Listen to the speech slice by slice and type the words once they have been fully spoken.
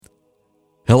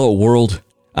Hello, world.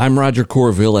 I'm Roger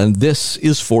Corville, and this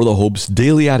is For the Hope's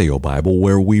Daily Audio Bible,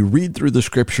 where we read through the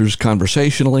scriptures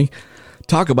conversationally,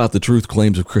 talk about the truth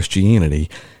claims of Christianity,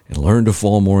 and learn to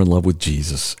fall more in love with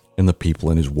Jesus and the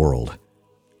people in his world.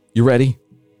 You ready?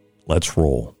 Let's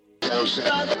roll.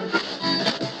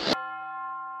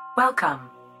 Welcome.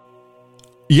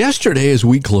 Yesterday, as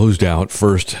we closed out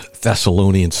 1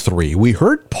 Thessalonians 3, we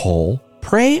heard Paul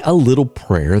pray a little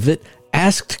prayer that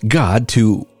asked God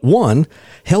to, 1,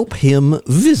 help him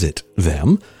visit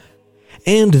them,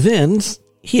 and then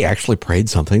he actually prayed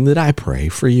something that I pray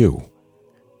for you,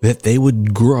 that they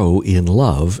would grow in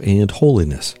love and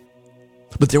holiness.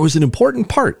 But there was an important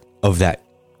part of that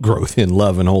growth in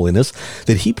love and holiness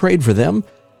that he prayed for them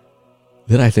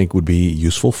that I think would be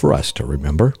useful for us to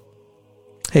remember.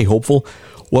 Hey, hopeful.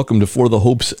 Welcome to For the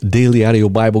Hope's Daily Audio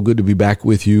Bible. Good to be back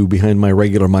with you behind my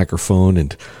regular microphone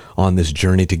and on this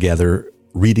journey together,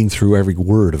 reading through every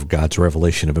word of God's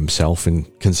revelation of himself and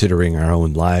considering our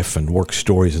own life and work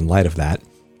stories in light of that.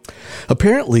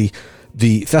 Apparently,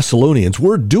 the Thessalonians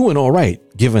were doing all right,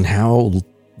 given how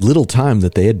little time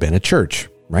that they had been at church,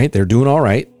 right? They're doing all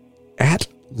right at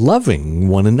loving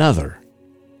one another.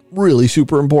 Really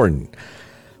super important.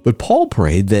 But Paul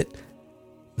prayed that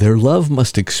their love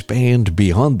must expand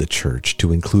beyond the church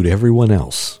to include everyone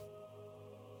else.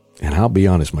 And I'll be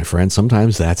honest, my friend,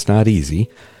 sometimes that's not easy,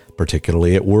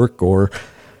 particularly at work or,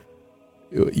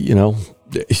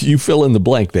 you fill in the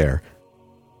blank there.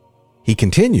 He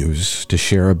continues to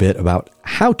share a bit about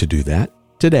how to do that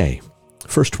today.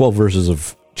 First 12 verses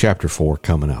of chapter 4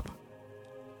 coming up.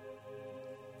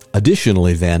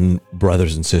 Additionally, then,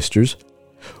 brothers and sisters,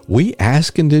 we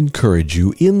ask and encourage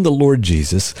you in the Lord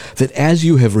Jesus that as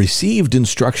you have received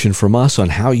instruction from us on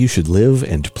how you should live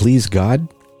and please God,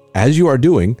 as you are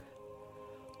doing,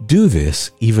 do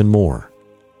this even more.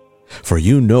 For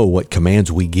you know what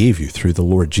commands we gave you through the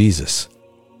Lord Jesus.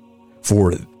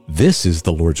 For this is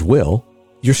the Lord's will,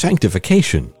 your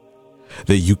sanctification,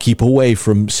 that you keep away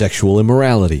from sexual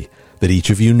immorality, that each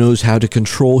of you knows how to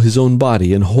control his own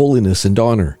body in holiness and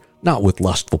honor, not with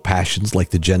lustful passions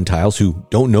like the Gentiles who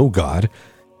don't know God.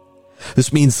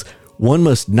 This means one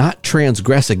must not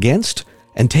transgress against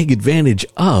and take advantage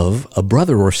of a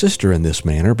brother or sister in this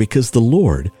manner, because the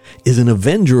Lord is an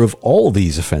avenger of all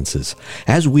these offenses,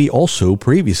 as we also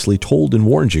previously told and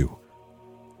warned you.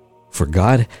 For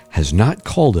God has not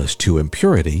called us to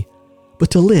impurity,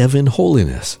 but to live in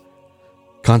holiness.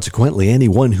 Consequently,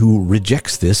 anyone who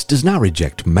rejects this does not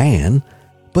reject man,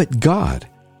 but God,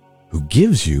 who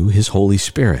gives you his Holy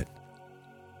Spirit.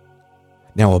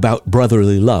 Now, about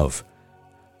brotherly love,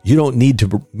 you don't need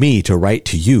me to write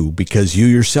to you, because you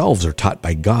yourselves are taught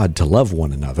by God to love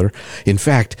one another. In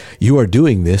fact, you are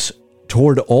doing this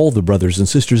toward all the brothers and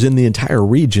sisters in the entire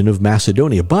region of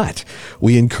Macedonia. But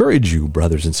we encourage you,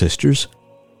 brothers and sisters,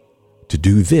 to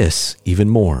do this even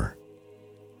more,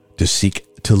 to seek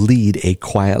to lead a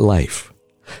quiet life,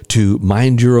 to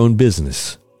mind your own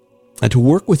business, and to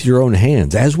work with your own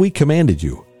hands as we commanded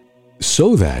you,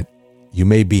 so that you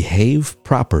may behave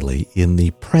properly in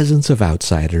the presence of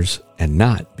outsiders and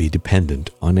not be dependent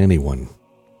on anyone.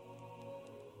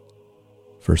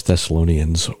 1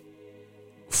 Thessalonians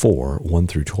 4, 1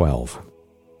 through 12.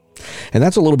 And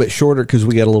that's a little bit shorter because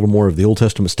we got a little more of the Old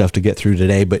Testament stuff to get through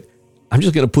today, but I'm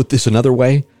just going to put this another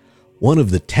way. One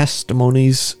of the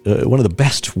testimonies, one of the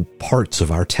best parts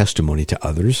of our testimony to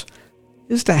others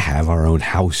is to have our own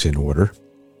house in order.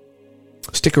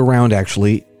 Stick around,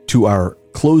 actually, to our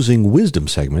closing wisdom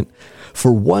segment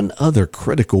for one other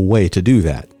critical way to do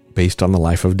that, based on the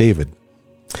life of David.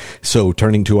 So,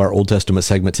 turning to our Old Testament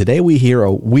segment today, we hear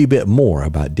a wee bit more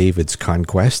about David's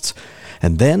conquests,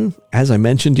 and then, as I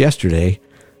mentioned yesterday,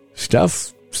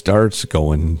 stuff starts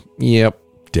going,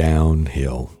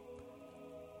 downhill.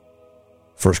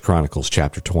 1 Chronicles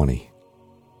chapter 20.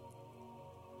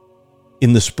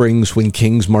 In the springs, when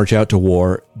kings march out to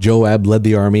war, Joab led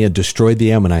the army and destroyed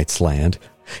the Ammonites' land.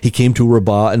 He came to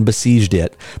Rabbah and besieged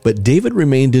it, but David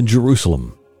remained in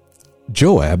Jerusalem.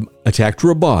 Joab attacked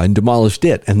Rabbah and demolished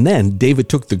it, and then David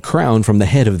took the crown from the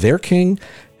head of their king,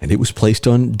 and it was placed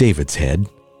on David's head.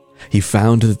 He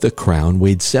found that the crown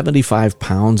weighed 75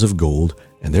 pounds of gold,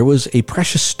 and there was a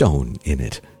precious stone in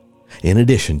it. In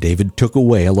addition, David took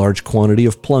away a large quantity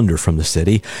of plunder from the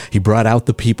city. He brought out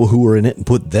the people who were in it and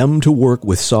put them to work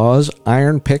with saws,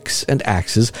 iron picks, and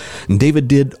axes, and David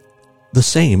did the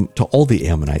same to all the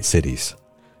Ammonite cities.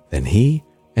 Then he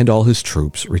and all his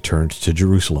troops returned to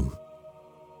Jerusalem.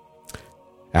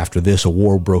 After this, a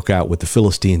war broke out with the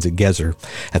Philistines at Gezer.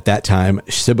 At that time,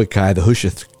 Sibbecai the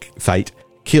Hushathite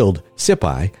killed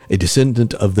Sippai, a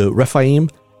descendant of the Rephaim,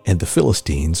 and the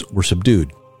Philistines were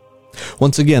subdued.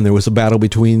 Once again, there was a battle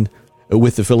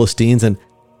with the Philistines, and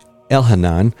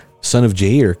Elhanan, son of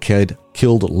Jair, had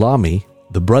killed Lami,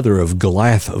 the brother of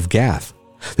Goliath of Gath.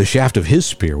 The shaft of his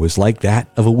spear was like that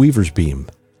of a weaver's beam.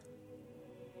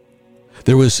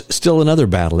 There was still another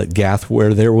battle at Gath,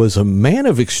 where there was a man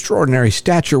of extraordinary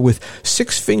stature with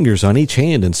 6 fingers on each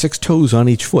hand and 6 toes on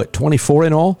each foot, 24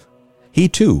 in all. He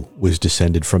too was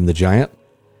descended from the giant.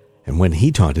 And when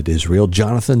he taunted Israel,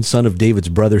 Jonathan, son of David's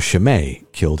brother Shimei,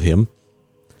 killed him.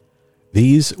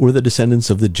 These were the descendants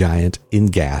of the giant in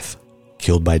Gath,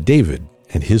 killed by David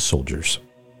and his soldiers.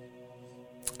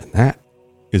 And that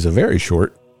is a very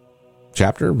short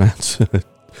chapter. That's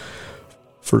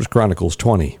 1 Chronicles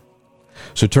 20.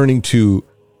 So turning to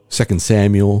 2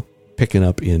 Samuel, picking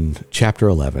up in chapter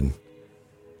 11,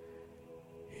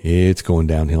 it's going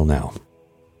downhill now.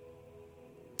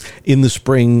 In the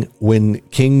spring, when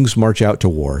kings march out to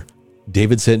war,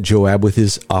 David sent Joab with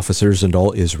his officers and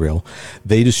all Israel.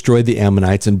 They destroyed the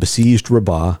Ammonites and besieged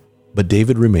Rabbah, but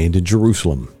David remained in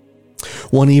Jerusalem.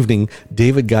 One evening,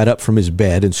 David got up from his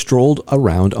bed and strolled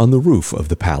around on the roof of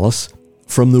the palace.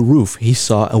 From the roof, he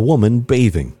saw a woman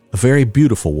bathing, a very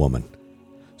beautiful woman.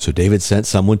 So David sent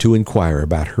someone to inquire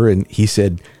about her, and he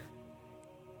said,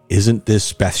 "Isn't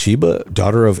this Bathsheba,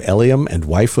 daughter of Eliam and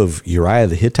wife of Uriah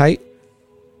the Hittite?"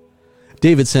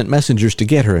 David sent messengers to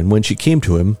get her, and when she came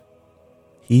to him,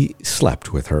 he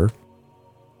slept with her.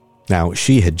 Now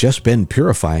she had just been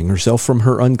purifying herself from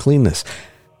her uncleanness,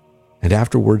 and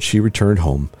afterwards she returned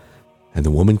home, and the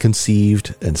woman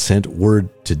conceived and sent word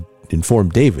to inform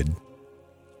David,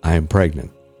 "I am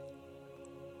pregnant."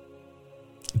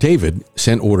 David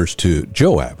sent orders to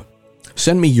Joab,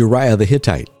 "Send me Uriah the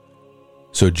Hittite."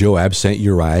 So Joab sent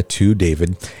Uriah to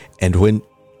David, and when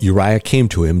Uriah came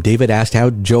to him, David asked how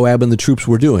Joab and the troops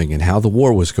were doing and how the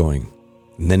war was going.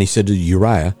 And then he said to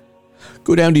Uriah,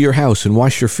 "Go down to your house and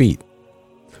wash your feet."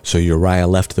 So Uriah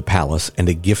left the palace, and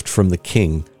a gift from the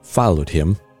king followed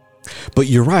him. But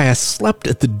Uriah slept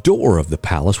at the door of the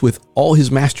palace with all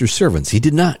his master's servants. He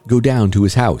did not go down to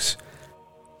his house.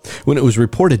 When it was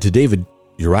reported to David,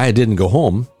 Uriah didn't go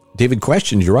home. David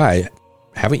questioned Uriah,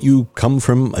 "Haven't you come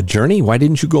from a journey? Why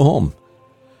didn't you go home?"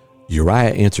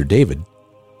 Uriah answered David,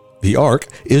 "The ark,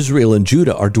 Israel and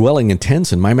Judah are dwelling in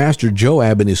tents, and my master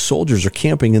Joab and his soldiers are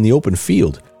camping in the open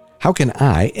field. How can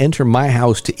I enter my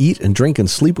house to eat and drink and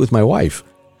sleep with my wife?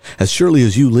 As surely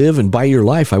as you live and by your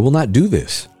life, I will not do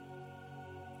this."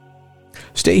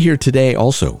 "Stay here today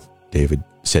also," David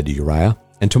said to Uriah,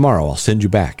 "and tomorrow I'll send you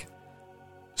back."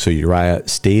 So Uriah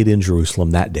stayed in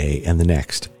Jerusalem that day and the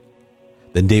next.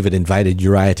 Then David invited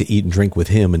Uriah to eat and drink with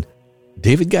him, and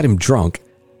David got him drunk.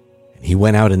 And he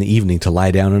went out in the evening to lie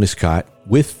down on his cot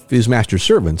with his master's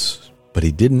servants, but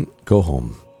he didn't go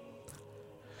home.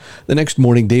 The next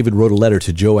morning, David wrote a letter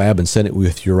to Joab and sent it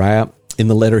with Uriah. In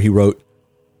the letter he wrote,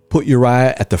 "Put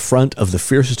Uriah at the front of the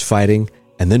fiercest fighting,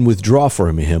 and then withdraw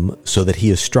from him so that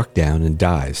he is struck down and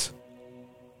dies."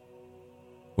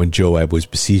 When Joab was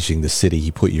besieging the city, he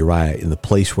put Uriah in the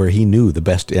place where he knew the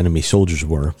best enemy soldiers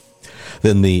were.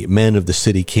 Then the men of the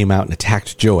city came out and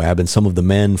attacked Joab, and some of the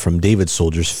men from David's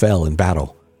soldiers fell in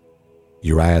battle.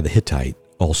 Uriah the Hittite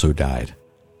also died.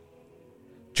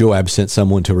 Joab sent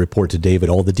someone to report to David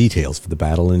all the details of the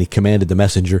battle, and he commanded the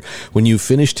messenger, "When you've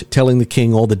finished telling the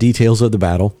king all the details of the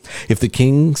battle, if the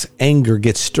king's anger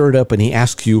gets stirred up and he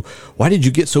asks you, 'Why did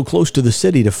you get so close to the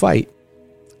city to fight?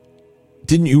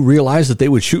 Didn't you realize that they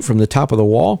would shoot from the top of the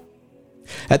wall?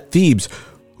 At Thebes,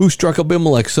 who struck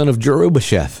Abimelech, son of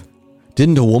Jerubasheth?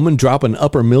 Didn't a woman drop an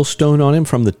upper millstone on him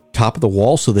from the top of the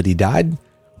wall so that he died?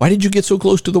 Why did you get so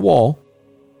close to the wall?'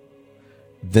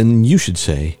 Then you should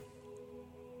say,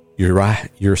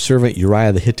 'Your servant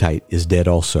Uriah the Hittite is dead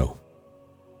also.'"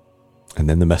 And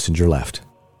then the messenger left.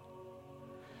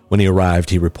 When he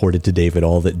arrived, he reported to David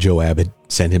all that Joab had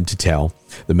sent him to tell.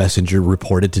 The messenger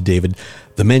reported to David,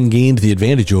 "The men gained the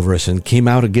advantage over us and came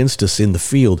out against us in the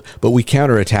field, but we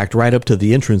counterattacked right up to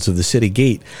the entrance of the city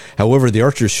gate. However, the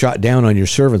archers shot down on your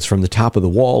servants from the top of the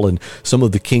wall, and some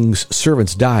of the king's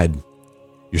servants died.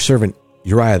 Your servant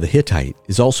Uriah the Hittite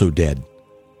is also dead."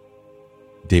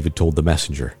 David told the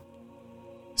messenger,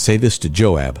 "Say this to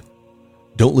Joab,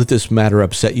 'Don't let this matter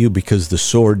upset you, because the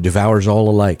sword devours all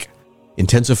alike.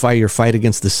 Intensify your fight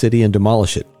against the city and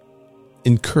demolish it.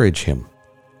 Encourage him.'"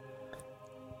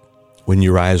 When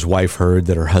Uriah's wife heard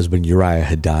that her husband Uriah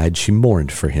had died, she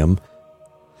mourned for him.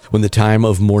 When the time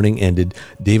of mourning ended,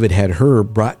 David had her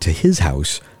brought to his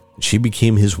house. She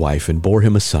became his wife and bore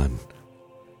him a son.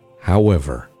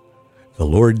 However, the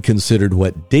Lord considered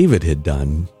what David had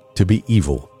done to be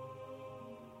evil.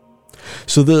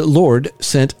 So the Lord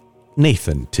sent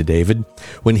Nathan to David.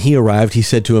 When he arrived, he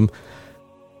said to him,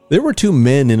 There were two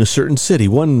men in a certain city,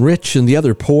 one rich and the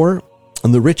other poor.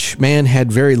 And the rich man had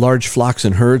very large flocks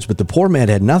and herds, but the poor man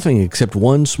had nothing except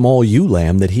one small ewe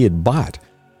lamb that he had bought.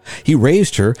 He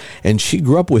raised her, and she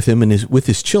grew up with him and with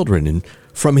his children. And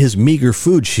from his meager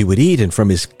food she would eat, and from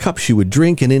his cup she would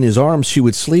drink, and in his arms she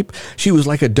would sleep. She was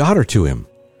like a daughter to him.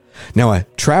 Now a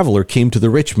traveler came to the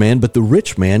rich man, but the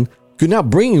rich man could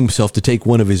not bring himself to take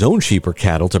one of his own sheep or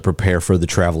cattle to prepare for the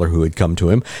traveler who had come to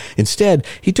him. Instead,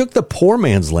 he took the poor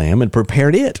man's lamb and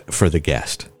prepared it for the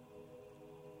guest.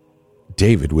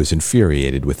 David was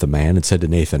infuriated with the man and said to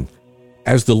Nathan,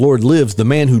 "As the Lord lives, the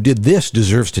man who did this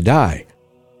deserves to die.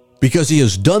 Because he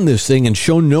has done this thing and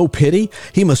shown no pity,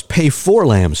 he must pay 4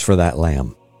 lambs for that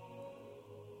lamb."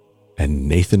 And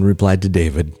Nathan replied to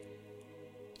David,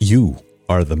 "You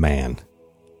are the man.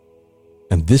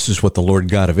 And this is what the Lord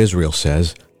God of Israel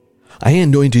says, I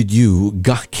anointed you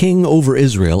king over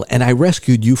Israel, and I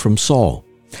rescued you from Saul.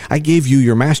 I gave you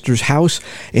your master's house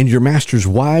and your master's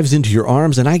wives into your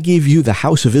arms, and I gave you the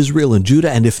house of Israel and Judah,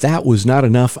 and if that was not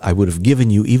enough, I would have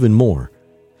given you even more.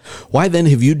 Why then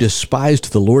have you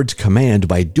despised the Lord's command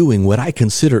by doing what I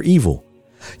consider evil?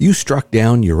 You struck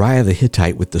down Uriah the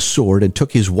Hittite with the sword and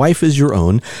took his wife as your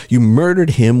own. You murdered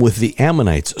him with the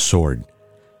Ammonites' sword.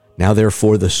 Now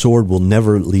therefore the sword will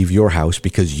never leave your house,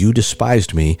 because you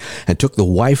despised me and took the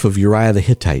wife of Uriah the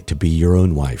Hittite to be your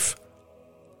own wife.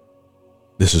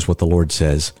 This is what the Lord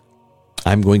says.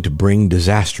 I'm going to bring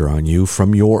disaster on you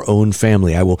from your own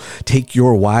family. I will take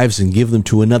your wives and give them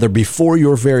to another before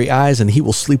your very eyes, and he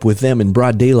will sleep with them in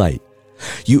broad daylight.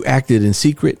 You acted in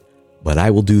secret, but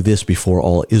I will do this before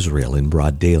all Israel in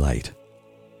broad daylight."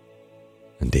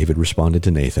 And David responded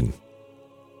to Nathan,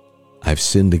 "I've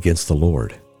sinned against the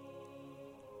Lord."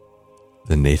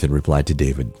 Then Nathan replied to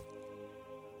David,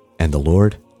 "And the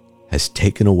Lord has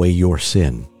taken away your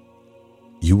sin.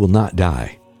 You will not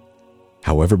die.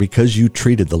 However, because you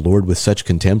treated the Lord with such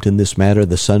contempt in this matter,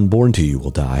 the son born to you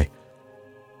will die."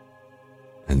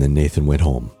 And then Nathan went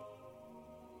home.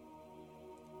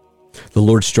 The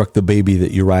Lord struck the baby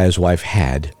that Uriah's wife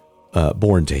had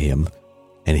born to him,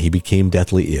 and he became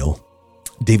deathly ill.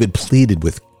 David pleaded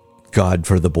with God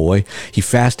for the boy. He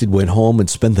fasted, went home, and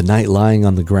spent the night lying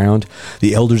on the ground.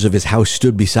 The elders of his house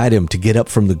stood beside him to get up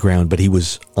from the ground, but he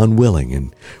was unwilling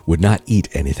and would not eat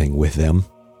anything with them.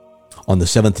 On the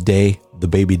 7th day, the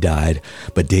baby died,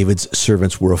 but David's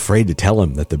servants were afraid to tell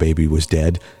him that the baby was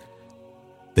dead.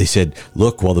 They said,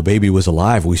 "Look, while the baby was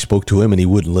alive, we spoke to him and he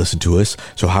wouldn't listen to us.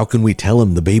 So how can we tell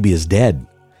him the baby is dead?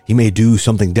 He may do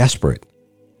something desperate."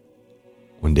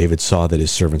 When David saw that his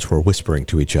servants were whispering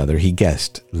to each other, he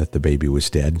guessed that the baby was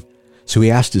dead. So he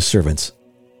asked his servants,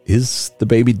 "Is the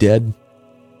baby dead?"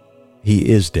 "He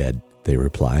is dead," they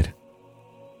replied.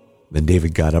 Then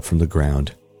David got up from the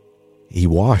ground. He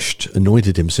washed,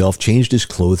 anointed himself, changed his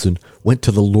clothes, and went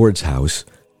to the Lord's house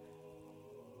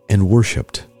and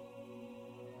worshipped.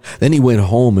 Then he went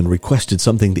home and requested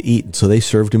something to eat, and so they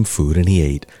served him food, and he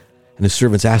ate. And his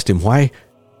servants asked him, Why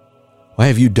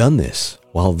have you done this?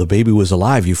 While the baby was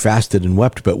alive, you fasted and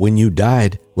wept, but when he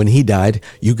died,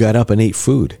 you got up and ate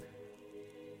food.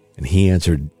 And he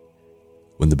answered,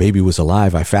 "When the baby was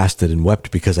alive, I fasted and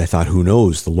wept because I thought, who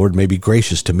knows, the Lord may be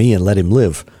gracious to me and let him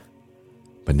live.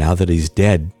 But now that he's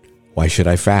dead, why should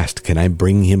I fast? Can I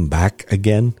bring him back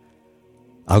again?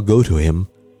 I'll go to him,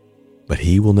 but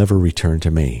he will never return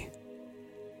to me."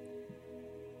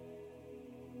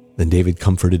 Then David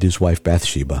comforted his wife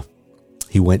Bathsheba.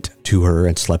 He went to her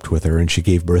and slept with her, and she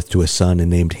gave birth to a son and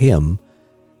named him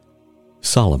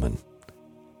Solomon.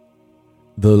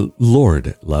 The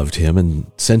Lord loved him and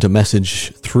sent a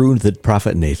message through the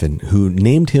prophet Nathan, who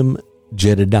named him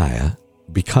Jedediah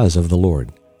because of the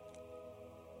Lord.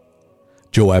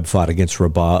 Joab fought against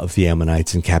Rabbah of the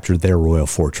Ammonites and captured their royal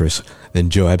fortress. Then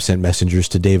Joab sent messengers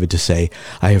to David to say,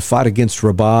 "I have fought against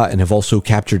Rabbah and have also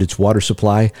captured its water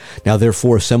supply. Now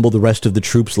therefore assemble the rest of the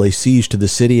troops, lay siege to the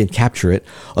city and capture it.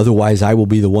 Otherwise I will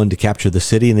be the one to capture the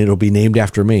city, and it will be named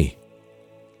after me."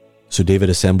 So David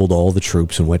assembled all the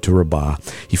troops and went to Rabbah.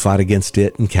 He fought against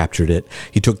it and captured it.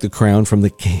 He took the crown from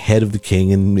the head of the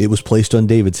king, and it was placed on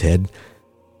David's head.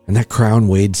 And that crown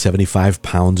weighed 75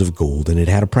 pounds of gold, and it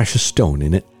had a precious stone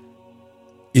in it.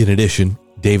 In addition,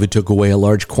 David took away a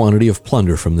large quantity of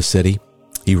plunder from the city.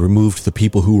 He removed the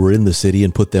people who were in the city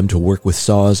and put them to work with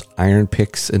saws, iron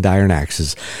picks, and iron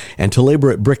axes, and to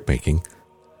labor at brickmaking.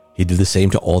 He did the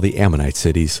same to all the Ammonite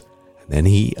cities, and then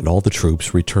he and all the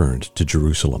troops returned to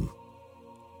Jerusalem.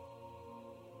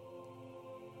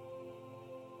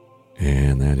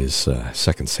 And that is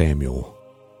 2 Samuel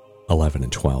 11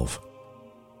 and 12.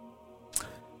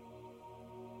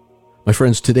 My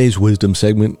friends, today's wisdom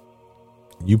segment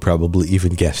You probably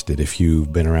even guessed it if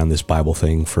you've been around this Bible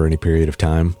thing for any period of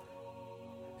time,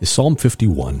 is Psalm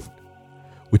 51,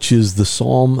 which is the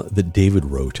psalm that David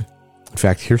wrote. In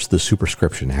fact, here's the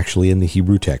superscription, actually in the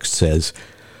Hebrew text says,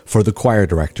 "For the choir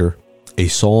director, a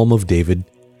psalm of David,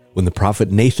 when the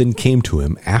prophet Nathan came to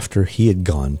him after he had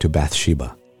gone to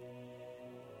Bathsheba."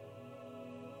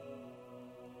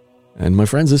 And my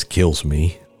friends, this kills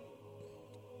me.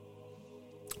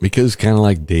 Because kind of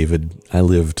like David, I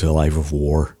lived a life of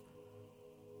war.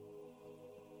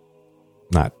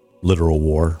 Not literal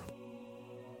war.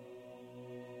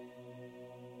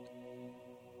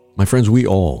 My friends, we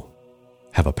all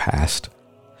have a past.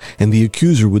 And the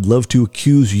accuser would love to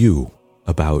accuse you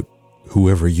about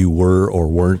whoever you were or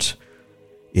weren't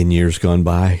in years gone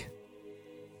by.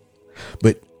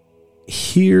 But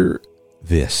hear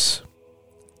this.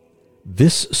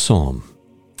 This psalm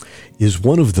is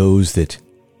one of those that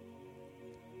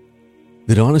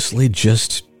honestly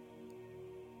just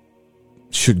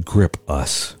should grip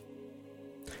us.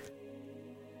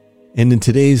 And in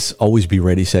today's Always Be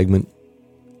Ready segment,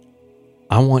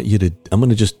 I'm going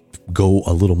to just go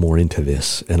a little more into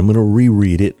this, and I'm going to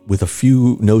reread it with a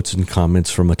few notes and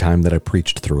comments from a time that I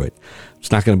preached through it.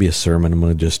 It's not going to be a sermon. I'm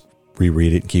going to just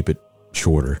reread it and keep it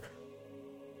shorter.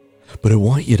 But I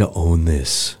want you to own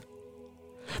this,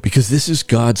 because this is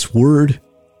God's word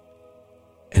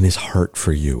and his heart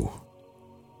for you.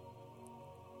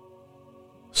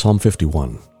 Psalm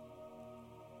 51.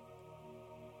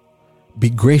 Be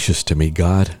gracious to me,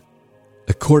 God,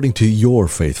 according to your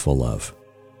faithful love.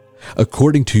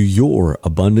 According to your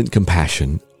abundant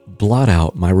compassion, blot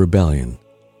out my rebellion.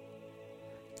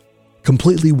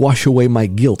 Completely wash away my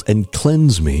guilt and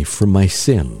cleanse me from my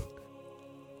sin.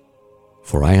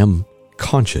 For I am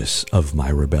conscious of my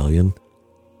rebellion,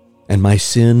 and my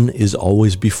sin is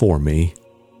always before me.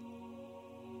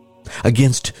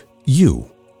 Against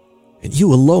you, and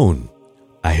you alone,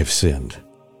 I have sinned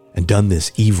and done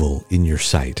this evil in your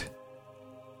sight.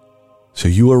 So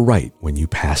you are right when you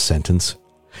pass sentence.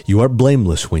 You are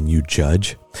blameless when you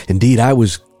judge. Indeed, I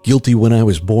was guilty when I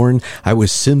was born. I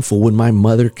was sinful when my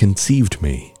mother conceived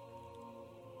me.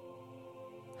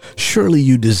 Surely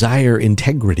you desire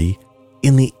integrity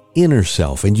in the inner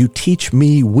self, and you teach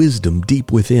me wisdom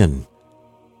deep within.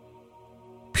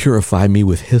 Purify me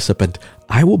with hyssop, and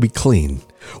I will be clean.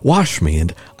 Wash me,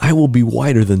 and I will be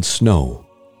whiter than snow.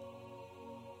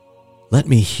 Let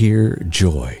me hear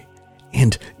joy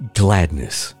and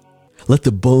gladness. Let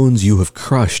the bones you have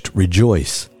crushed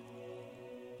rejoice.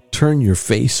 Turn your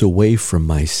face away from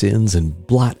my sins and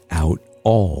blot out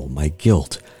all my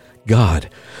guilt. God,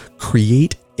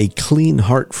 create a clean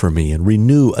heart for me and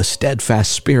renew a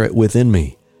steadfast spirit within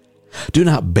me. Do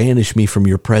not banish me from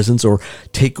your presence or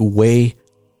take away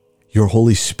your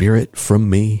Holy Spirit from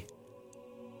me.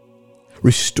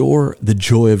 Restore the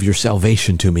joy of your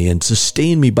salvation to me and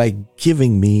sustain me by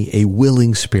giving me a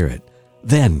willing spirit.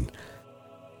 Then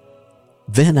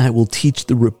I will teach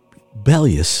the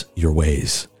rebellious your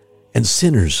ways, and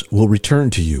sinners will return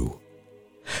to you.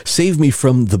 Save me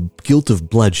from the guilt of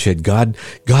bloodshed, God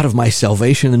of my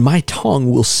salvation, and my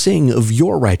tongue will sing of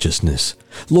your righteousness.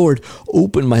 Lord,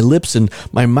 open my lips, and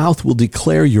my mouth will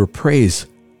declare your praise.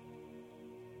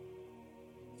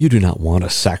 You do not want a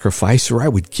sacrifice, or I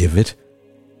would give it.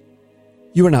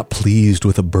 You are not pleased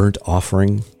with a burnt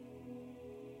offering.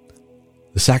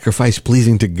 The sacrifice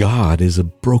pleasing to God is a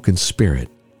broken spirit.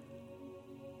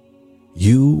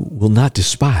 You will not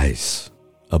despise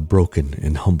a broken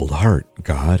and humbled heart,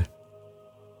 God.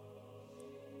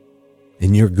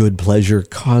 In your good pleasure,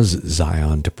 cause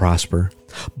Zion to prosper.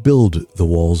 Build the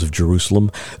walls of Jerusalem.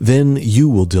 Then you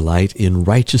will delight in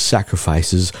righteous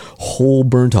sacrifices, whole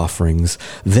burnt offerings.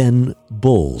 Then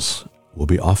bulls will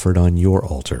be offered on your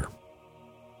altar.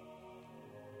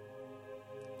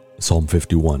 Psalm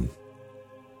 51.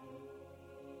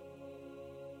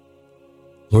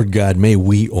 Lord God, may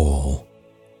we all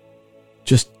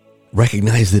just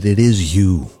recognize that it is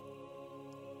you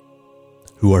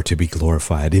who are to be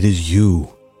glorified. It is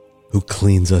you who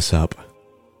cleans us up.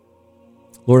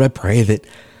 Lord, I pray that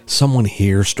someone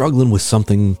here struggling with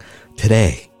something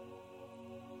today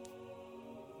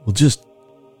will just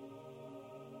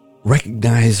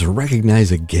recognize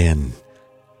again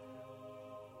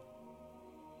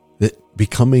that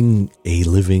becoming a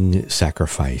living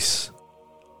sacrifice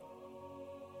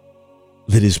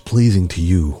that is pleasing to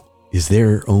you is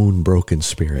their own broken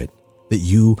spirit, that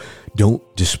you don't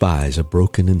despise a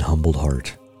broken and humbled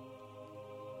heart.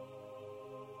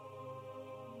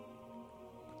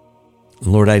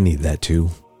 Lord, I need that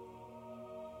too.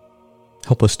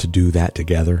 Help us to do that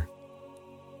together.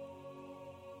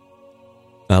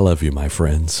 I love you, my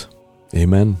friends.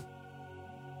 Amen.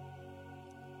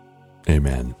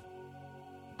 Amen.